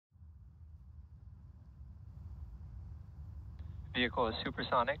Vehicle is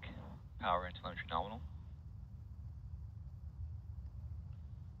supersonic. Power and telemetry nominal.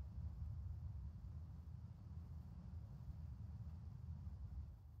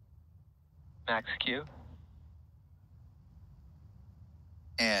 Max Q.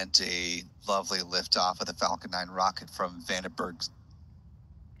 And a lovely liftoff of the Falcon 9 rocket from Vandenberg.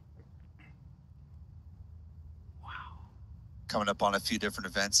 Wow. Coming up on a few different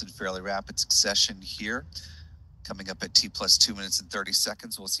events in fairly rapid succession here. Coming up at T plus 2 minutes and 30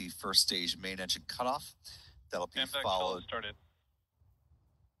 seconds, we'll see first stage main engine cutoff. That'll be followed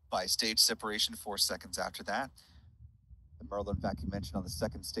by stage separation 4 seconds after that. The Merlin vacuum engine on the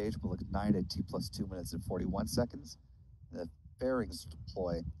second stage will ignite at T plus 2 minutes and 41 seconds. The fairings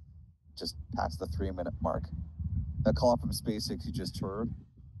deploy just past the 3-minute mark. A call from SpaceX you just heard.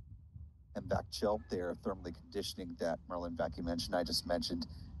 And back chill, they are thermally conditioning that Merlin vacuum engine I just mentioned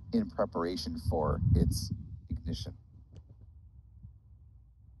in preparation for its ignition.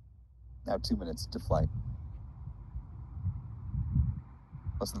 Now 2 minutes to flight.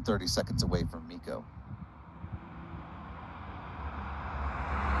 Less than 30 seconds away from MECO.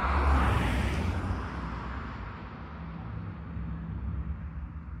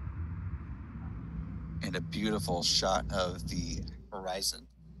 And a beautiful shot of the horizon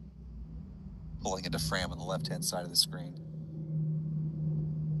pulling into frame on the left-hand side of the screen.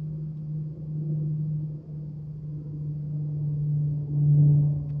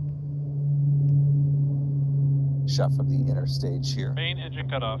 Shot from the inner stage here. Main engine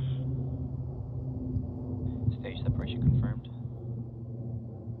cutoff. Stage separation confirmed.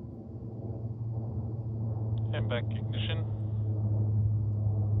 And back ignition.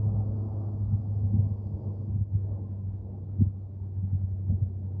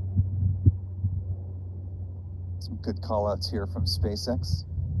 Some good call-outs here from SpaceX.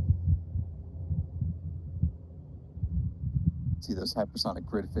 See those hypersonic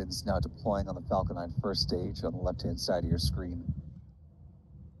grid fins now deploying on the Falcon 9 first stage on the left-hand side of your screen.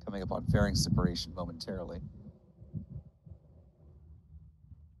 Coming up on fairing separation momentarily.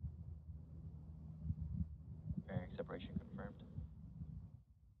 Fairing separation confirmed.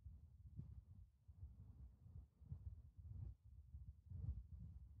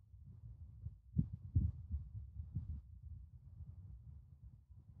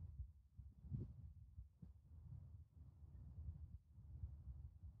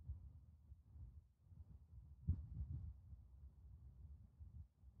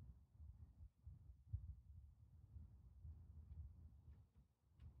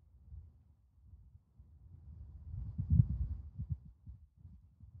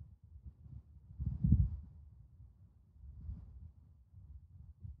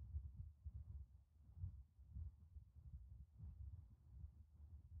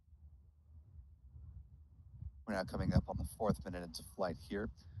 We're now coming up on the 4th minute into flight here.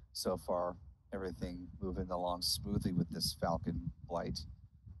 So far, everything moving along smoothly with this Falcon flight.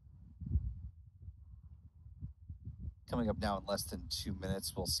 Coming up now in less than 2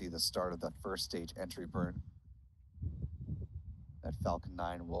 minutes, we'll see the start of the first stage entry burn. That Falcon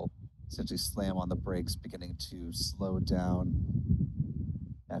 9 will essentially slam on the brakes, beginning to slow down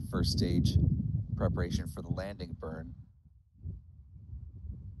that first stage preparation for the landing burn.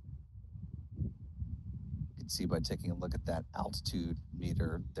 You can see by taking a look at that altitude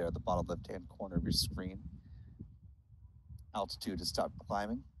meter there at the bottom left-hand corner of your screen. Altitude has stopped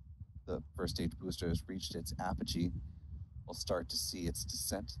climbing. The first stage booster has reached its apogee. We'll start to see its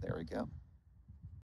descent. There we go.